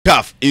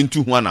CAF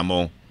into one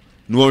among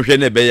no hwe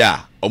ne be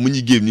ya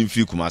omunyi game ni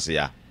mfi kumase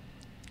ya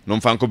no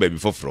mfa nko baby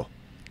foforo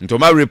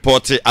ntoma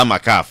report ama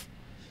CAF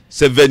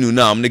 7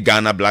 na omne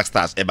Ghana Black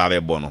Stars eba be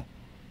bono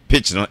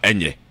pitch no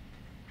enye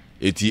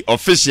eti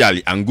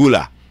officially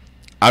Angola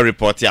a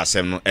report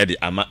asem no e de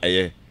ama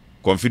eye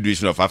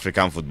Confederation of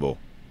African Football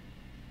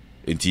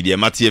enti de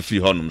matie free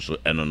honum so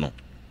eno no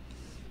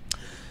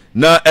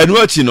na enu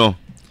achi no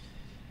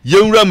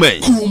yenwura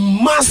man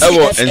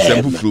ewo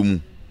ensembu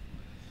from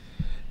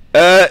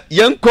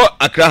yenko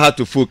Accra Heart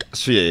of Folk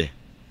so ye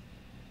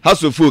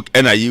House of Folk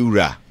ena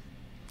yewura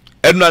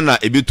enu na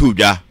ebeto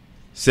dwa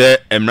se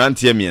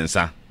emrantie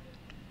miensa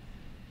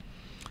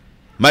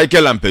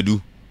Michael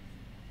Ampadu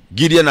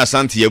Gideon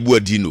Asante Yabu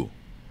Adino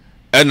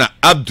ena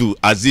Abdul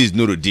Aziz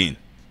Nurudeen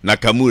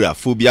Nakamura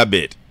Phobia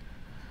Bed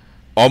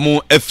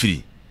omo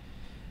afri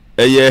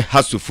eye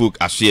House of Folk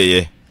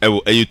asye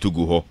ewo eye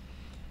Togo ho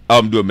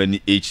amdo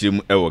mani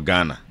echirem ewo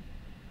Ghana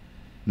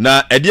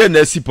na ede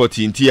na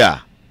sipoti nti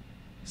a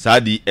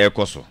sadi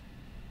ekoso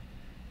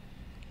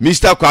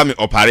Mr. Kwame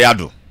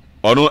Opariado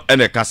ono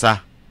ene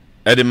kasa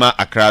edema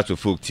Accra to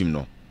Folk team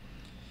no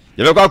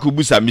yebekwa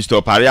kubusa Mr.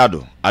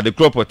 Opariado at the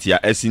property a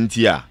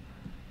esinti a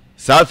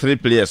sa 3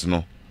 players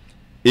no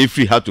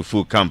every had to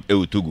Folk camp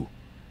ewo Togo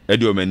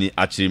ede o mani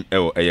achirim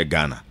ewo eye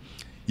Ghana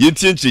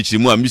yentie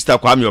nchirimu a Mr.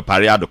 Kwame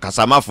Opariado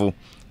kasamafo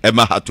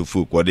ema had to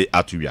Folk wode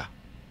atuya.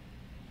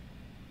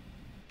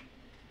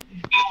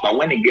 But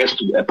when it gets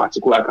to a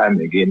particular time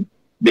again,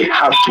 they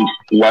have to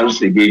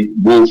once again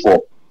go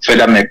for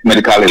further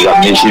medical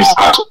examinations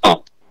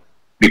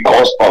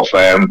because of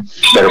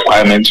the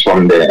requirements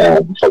from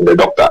the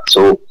doctor.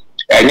 So,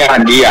 any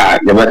idea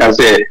you can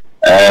say,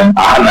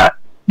 Ahana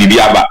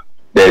Bibiaba,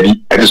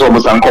 it is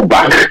almost uncle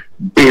back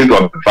based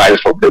on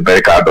advice from the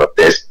medical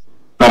doctors.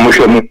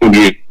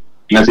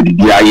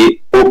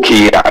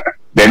 Okay,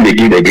 then they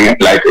give the green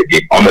light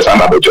again on the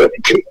summer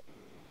journey.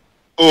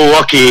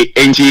 Oh, okay.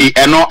 Enji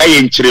eno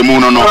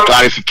enchiremu no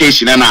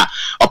clarification na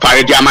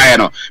oparedi amaye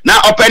no.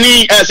 Na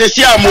openi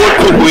sesia mo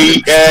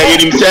togui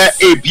yenim se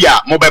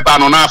ebia mo beba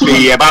no na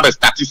afi e ba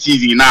start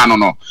season na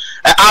no.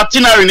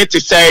 Itinerary need to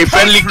say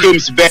friendly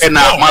games be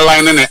na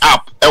maline ne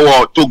app e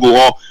wo Togo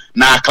ho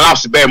na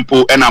clubs be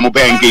mpo e na mo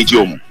be engage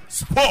omo.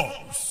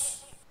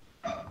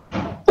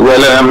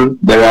 Well,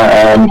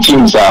 there are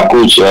teams are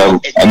coach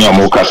and your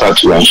Mokasa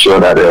to ensure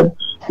that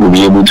we'll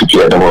be able to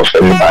play a number of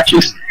friendly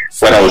matches.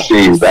 What I would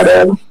say is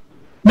that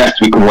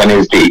next week on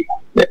Wednesday,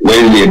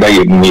 there's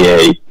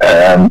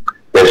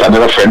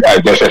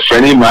another there's a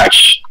friendly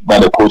match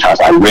that the coach has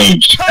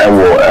arranged.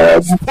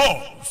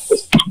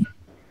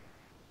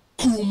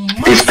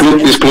 It's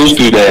close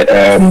to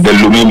the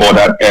Lumi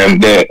border,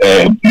 the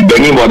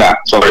Benin border.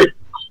 Sorry,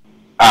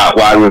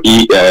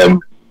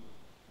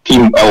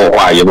 team.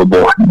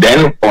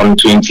 Then on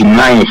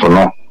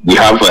 29th, we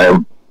have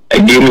a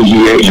game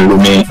here in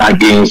Lumi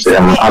against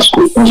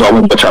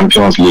ASCO, the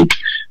Champions League.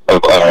 I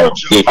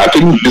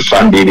think this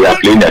Sunday they are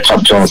playing the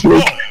Champions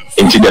League.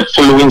 Until the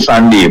following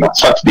Sunday,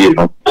 Saturday,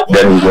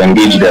 then we will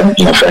engage them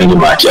in a friendly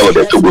match at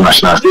the Togo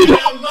National Stadium.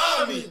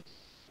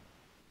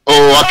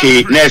 Oh,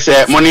 okay. Next,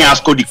 money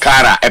ASCO di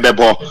Kara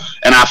ebebo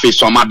and I face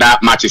some other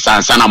matches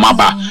and Sana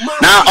Maba.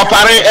 Now,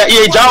 opare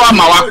Jawa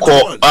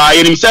Mawako.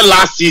 You said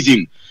last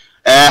season,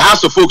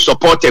 House of Folk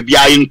supported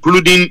by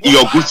including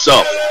your good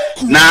self.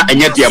 Now, and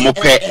yet the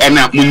mope and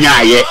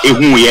munyaye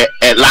ehuye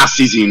last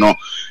season, no.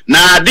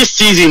 Now this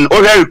season,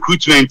 all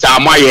recruitment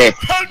amaye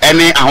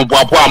any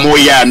ahoboabo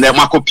amoya and the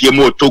Marco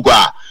PMO Togo.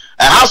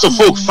 House of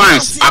Folk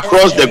fans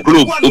across the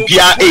globe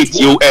upia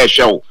 8 air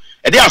show.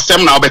 They are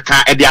some now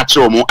beka e dia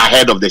tromo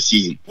ahead of the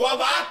season. Well,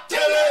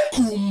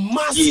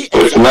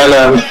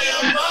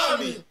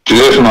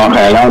 today from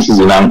last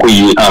season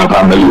Ankoyi and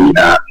family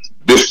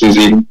this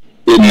season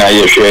in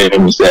I share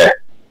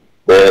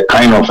the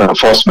kind of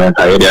enforcement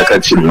I had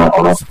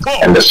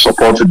and the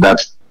support that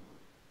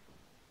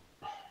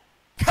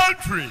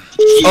country.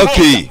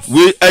 Okay,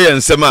 we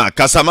Sema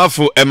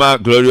Kasamafo Emma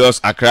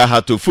Glorious Accra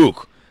Heart of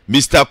Folk.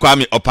 Mr.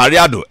 Kwame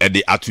Opariado e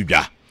de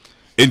Atuja.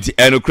 Enti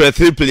enokre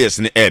 3 players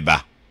ni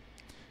eba.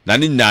 Na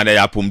ni nyane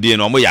ya pomdie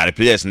no mo yare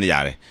players ni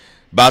yare.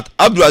 But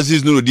Abdul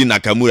Aziz Nurudeen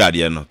Nakamura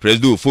de no,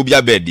 President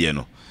Phobia Bed de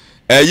no.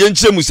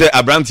 Yenche mu se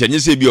Abrante anye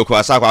se bi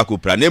okwasa kwa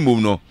akopra na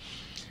emum no.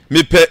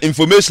 Me pe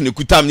information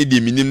kutam ni de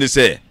minim ne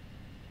se.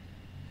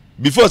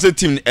 Before say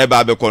team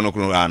eba be kono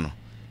kono ano.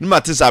 Ni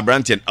matisa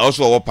Abrante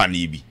also wo pa na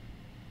ibi.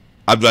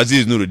 Abdul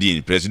Aziz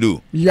Nurudeen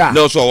President. Yeah.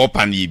 No so wo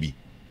pa na ibi.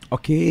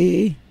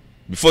 Okay.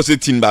 Before say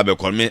team ba be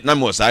call me na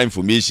mo say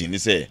information ni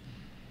say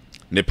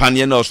the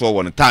panye no so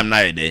one time na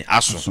ye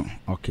aso.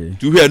 Okay.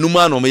 To hear no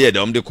man no me ye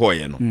de call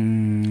ye no.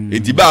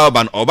 Enti ba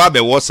oba be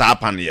wo sa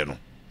pan ye no.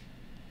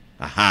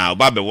 Aha,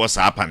 oba be wo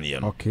sa pan ye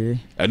no. Okay.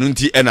 Enu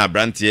nti ena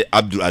Abrante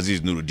Abdul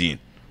Aziz Nurudeen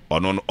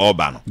ono no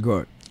oba no.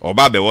 Good.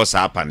 Oba be wo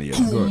sa pan ye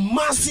no.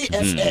 Masi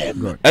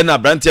FM. Ena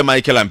Abrante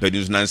Michael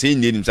Ampadu na say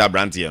ni nim sa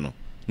Abrante ye no.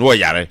 No wo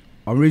yare.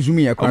 O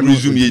resume ye kwa. O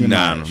resume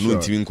na no no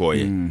ntimi nko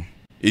ye.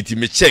 Eti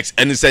me checks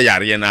eni say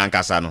yare ye na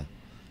ankasa no.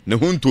 Ne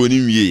hu ntoni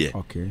wie ye.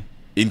 Okay.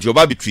 Enti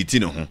oba be treat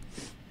ne ho.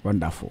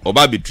 Wonderful.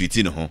 Oba be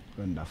treating ho.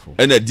 Wonderful.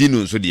 And a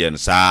dino so the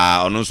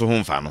sa ono so ho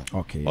mfa no.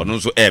 Okay. Ono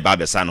so e ba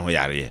be sa no ho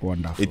yare.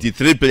 Wonderful.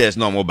 83 players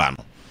no mo ba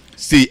no.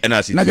 See and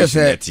as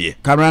it is.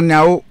 Cameron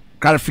now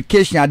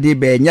clarification ade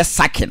be nya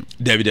sacking.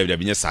 David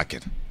nya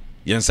sacking.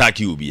 Yen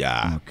saki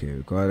ubia. Okay,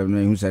 because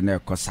who said na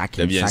ko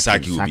sacking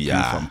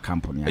from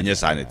company. Enya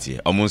sanity.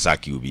 Omon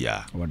saki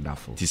ubia.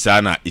 Wonderful.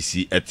 Tisana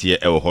isi etie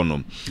e wo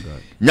honom.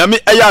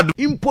 Nyame eyado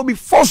impo be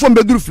force on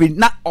beduru free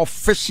na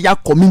official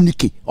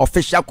communique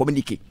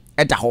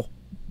eta ho.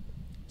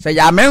 Say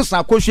ya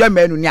mensa kosua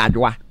manu ni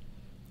adwa.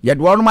 Ye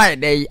do no ma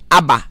dey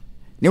aba.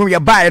 Ne wo ye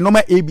ba e no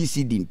ma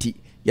ABCD nti.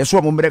 Ye so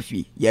mo mra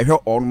fi ye hwe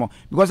on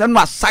because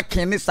no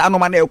sacking ni sa no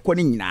ma na ekọ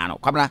ni nyina no.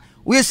 Kwabna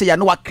we say ya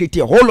no create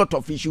a whole lot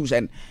of issues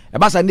and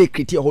about na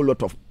create a whole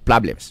lot of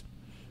problems.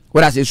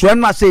 What I say so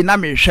no say na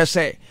me hwe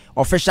say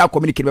official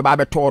communique be ba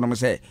beto no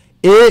say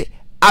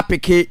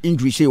apeke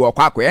injury say wo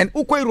kwakọ and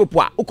ukọ Europe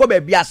a ukọ ba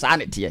bia sa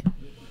na te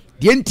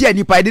de nti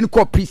anipa ide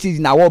ko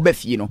pre-season na wo ba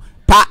fi no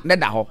pa ne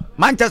da ho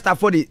Manchester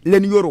for the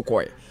len Euro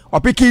ko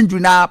opeke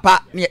injury na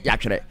pa ne ya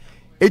twere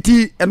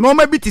eti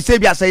normal bi ti say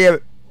bia say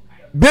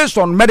based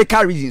on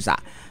medical reasons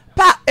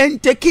pa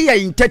enteki ya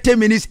in 30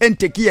 minutes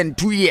enteki in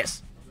 2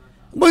 years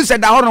Mun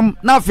said that honum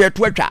na fe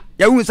to atwa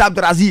ya hu say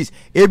Abdul Aziz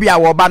e bia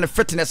wo ba no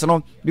fitness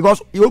no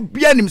because you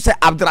bia nim say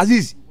Abdul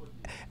Aziz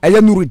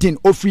Nurudeen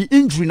ofri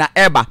injury na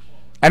eba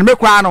and me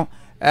kwa no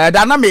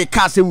da na me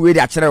ka say we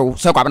dey akere wo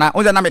say kwabana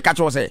o na me ka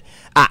che wo say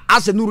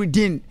as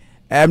Nurudeen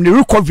the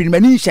recovery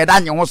mani shed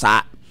anye ho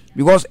sa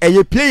because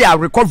a player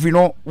recovery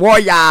no wo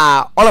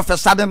ya all of a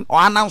sudden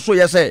or announce so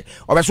yes say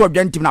obeso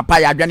odwan team na pa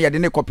ya adwane ye de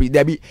ne copy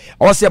there be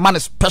or say man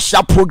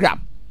special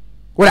program.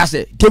 What I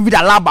say, David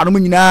Alaba no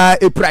nyina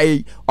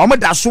eprai omo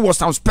da so was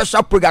some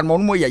special program no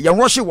mo ye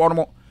rush one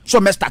mo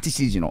so me start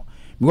season no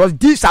because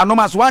these are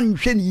numbers one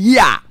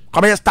year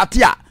come start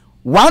here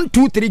 1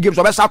 2 3 games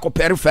obesa ko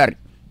periphery.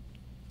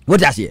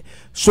 What I say,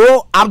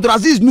 so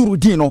Abdulaziz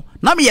Nurudeen no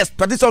na me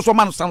expect so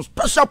man some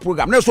special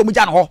program na so mo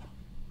ja no ho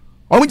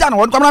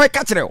come na me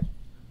catch re o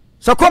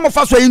so come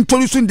first way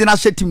introducing the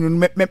national team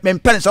me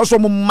parents also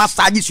mo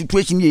massage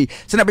situation here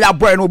say na be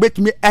boy no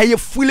betimi aye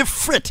fully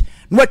fit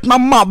what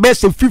my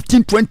best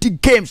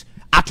 15-20 games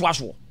at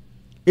waso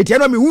it you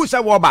know me who say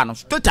wo ba no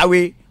straight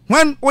away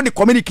when the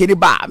communicate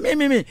ba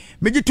me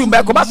gi tum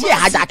ba ko ba say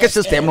hijack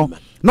system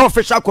no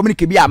official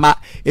communicate bi ama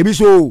e bi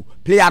so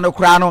player no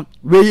kra no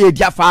we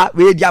diafa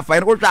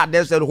no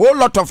there's a whole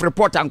lot of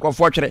report and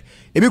unfortunately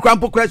e bi kwa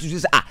mpokra su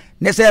say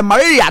ne say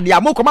malaria dia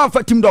mo ko ma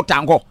fa team doctor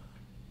anko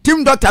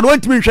team doctor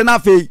want me hwe na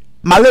fe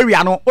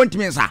malaria no want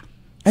me nsa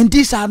and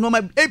these are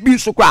normal ebi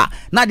so kwa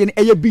na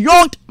de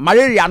beyond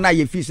malaria na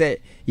ye fi say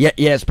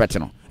yes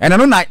no and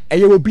no na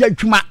obi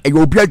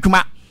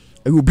adwuma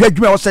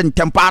o se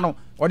ntempa no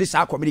o de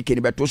sa communicate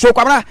beto so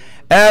kwabra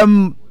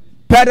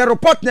per the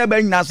report na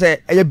be na say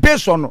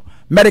based on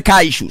medical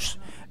issues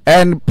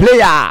and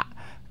player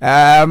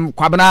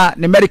kwabna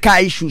the medical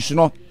issues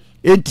no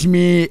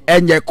intimi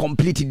enye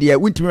complete there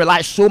we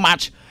rely so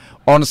much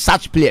on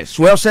such players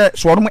so say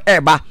so no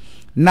eba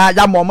na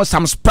ya mo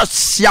some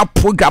special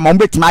program on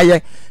betima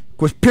ye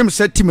ko pim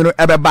set team no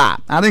ebeba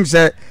I think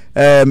say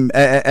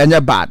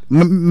enye bad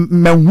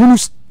me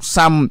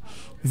some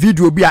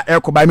video bi a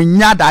ekoba me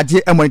nya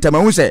daje monitor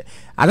me say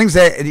I think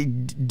say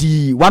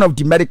the one of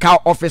the medical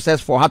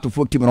officers for how to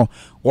folk team no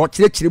what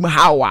chire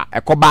how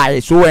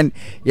ekoba so when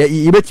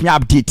you bet me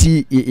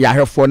update ya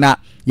herefo na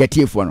ya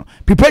tiefo no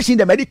preparation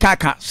the medical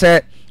can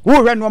say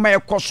wo hwe no ma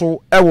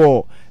ekoso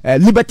ewo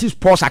Liberty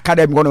Sports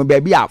Academy go no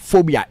baby a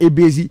phobia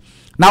ebezi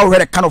now we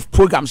had a kind of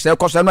program say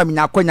cause I know me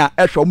nyakonya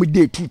ehwe omo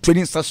day 2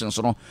 training sessions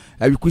no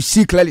you could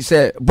see clearly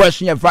say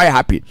boys are very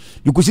happy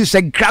you could see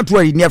say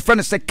gradually near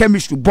friend say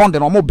chemistry bond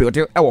and omo build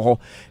ewo ho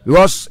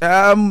because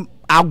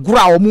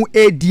agura omo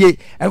ADA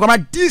and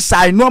gonna this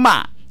I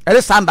normal there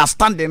is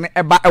understanding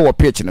eba ewo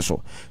pitch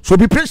so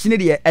be preaching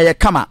dey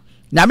kama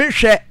na me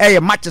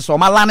hwe matches o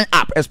ma line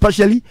up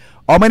especially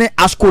many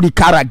Asco the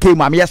Cara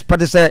game am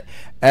expect say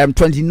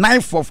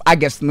 29th of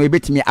August no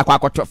ebetimi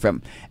akwakoto fam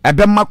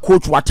ebema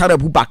coach Ouattara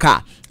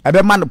Bubaka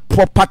ebema no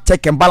proper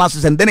check and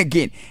balances and then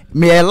again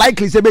may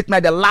likely say betimi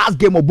the last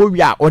game of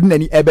Bowia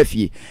ordinary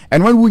ebefie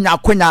and when we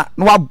nya kwanya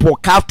no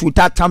abroadcast to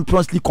that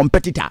Champions League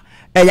competitor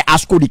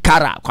Asco the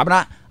Cara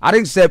kwabna I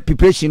think say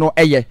preparation no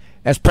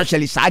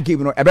especially sa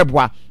game no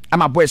ebeboa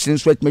ama boys in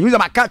sweat me use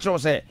my catch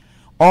say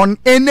on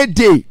any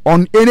day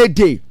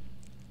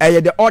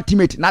the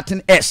ultimate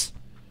nothing else.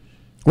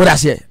 What I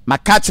say, my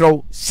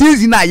catcher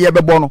season na ye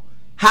bebono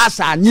has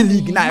a new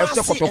league na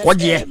se kotoko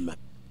je.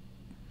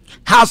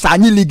 House a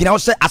new league na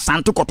se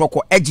Asante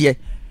kotoko eje.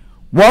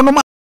 One